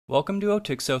Welcome to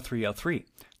Otixo 303.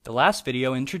 The last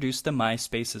video introduced the My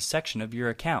Spaces section of your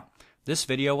account. This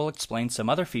video will explain some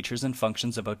other features and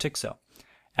functions of Otixo.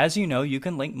 As you know, you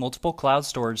can link multiple cloud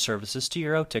storage services to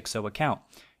your Otixo account.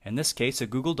 In this case, a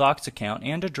Google Docs account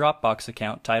and a DropBox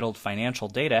account titled Financial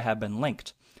Data have been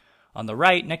linked. On the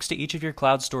right, next to each of your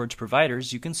cloud storage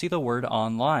providers, you can see the word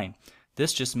Online.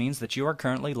 This just means that you are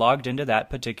currently logged into that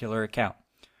particular account.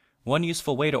 One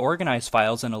useful way to organize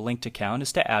files in a linked account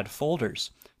is to add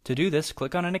folders. To do this,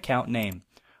 click on an account name.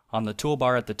 On the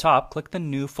toolbar at the top, click the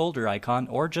New Folder icon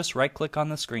or just right-click on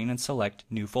the screen and select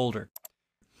New Folder.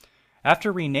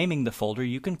 After renaming the folder,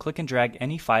 you can click and drag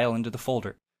any file into the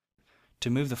folder.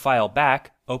 To move the file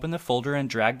back, open the folder and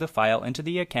drag the file into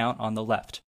the account on the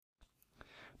left.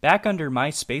 Back under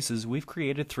My Spaces, we've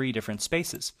created 3 different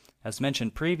spaces. As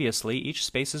mentioned previously, each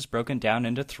space is broken down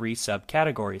into 3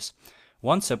 subcategories.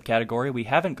 One subcategory we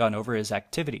haven't gone over is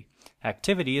Activity.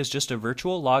 Activity is just a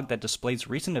virtual log that displays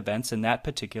recent events in that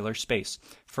particular space.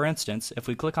 For instance, if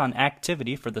we click on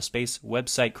Activity for the space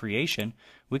Website Creation,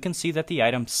 we can see that the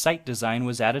item Site Design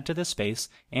was added to the space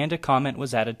and a comment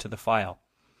was added to the file.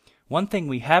 One thing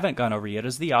we haven't gone over yet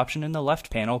is the option in the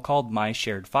left panel called My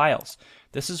Shared Files.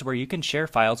 This is where you can share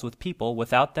files with people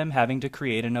without them having to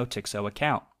create an Otixo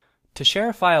account. To share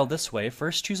a file this way,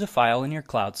 first choose a file in your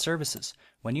cloud services.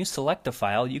 When you select the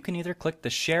file, you can either click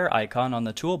the Share icon on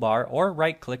the toolbar or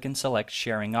right-click and select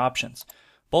Sharing Options.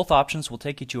 Both options will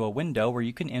take you to a window where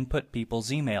you can input people's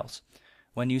emails.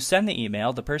 When you send the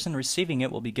email, the person receiving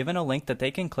it will be given a link that they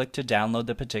can click to download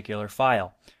the particular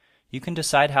file. You can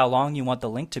decide how long you want the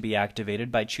link to be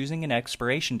activated by choosing an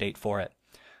expiration date for it.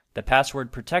 The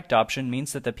Password Protect option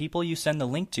means that the people you send the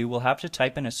link to will have to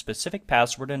type in a specific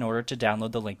password in order to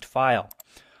download the linked file.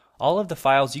 All of the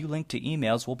files you link to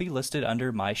emails will be listed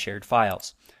under My Shared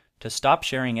Files. To stop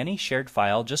sharing any shared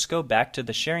file, just go back to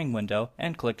the sharing window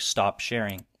and click Stop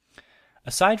Sharing.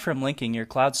 Aside from linking your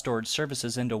cloud storage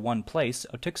services into one place,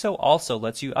 Otixo also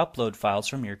lets you upload files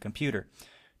from your computer.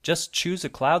 Just choose a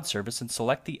cloud service and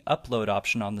select the Upload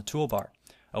option on the toolbar.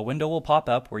 A window will pop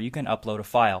up where you can upload a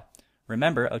file.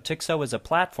 Remember, Otixo is a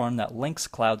platform that links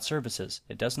cloud services.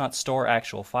 It does not store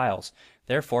actual files.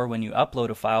 Therefore, when you upload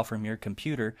a file from your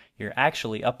computer, you're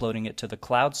actually uploading it to the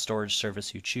cloud storage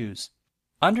service you choose.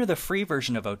 Under the free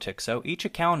version of Otixo, each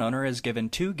account owner is given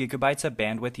 2 GB of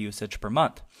bandwidth usage per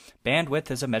month.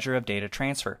 Bandwidth is a measure of data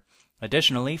transfer.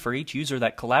 Additionally, for each user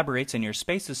that collaborates in your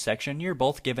Spaces section, you're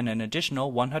both given an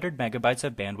additional 100 MB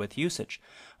of bandwidth usage.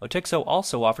 Otixo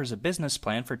also offers a business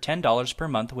plan for $10 per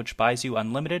month which buys you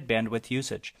unlimited bandwidth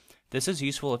usage. This is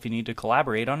useful if you need to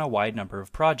collaborate on a wide number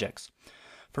of projects.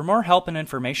 For more help and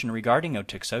information regarding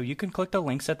Otixo, you can click the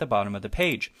links at the bottom of the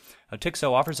page.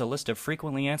 Otixo offers a list of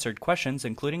frequently answered questions,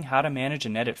 including how to manage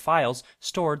and edit files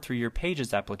stored through your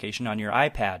Pages application on your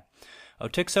iPad.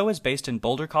 Otixo is based in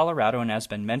Boulder, Colorado and has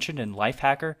been mentioned in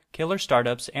Lifehacker, Killer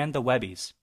Startups, and the Webbies.